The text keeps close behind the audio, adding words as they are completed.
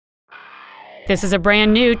This is a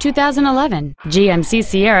brand new 2011 GMC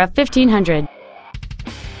Sierra 1500.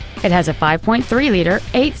 It has a 5.3-liter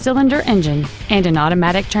 8-cylinder engine and an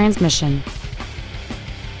automatic transmission.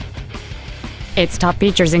 Its top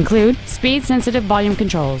features include speed-sensitive volume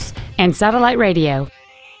controls and satellite radio.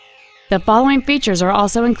 The following features are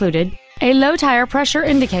also included: a low tire pressure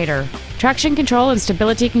indicator, traction control and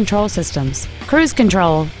stability control systems, cruise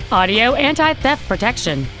control, audio anti-theft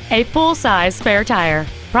protection, a full-size spare tire,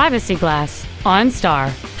 privacy glass, OnStar,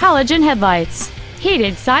 halogen headlights,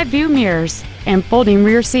 heated side view mirrors, and folding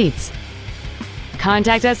rear seats.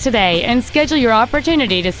 Contact us today and schedule your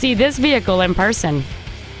opportunity to see this vehicle in person.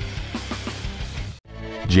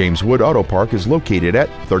 James Wood Auto Park is located at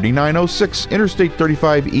 3906 Interstate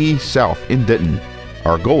 35E South in Denton.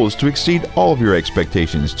 Our goal is to exceed all of your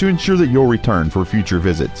expectations to ensure that you'll return for future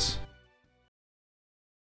visits.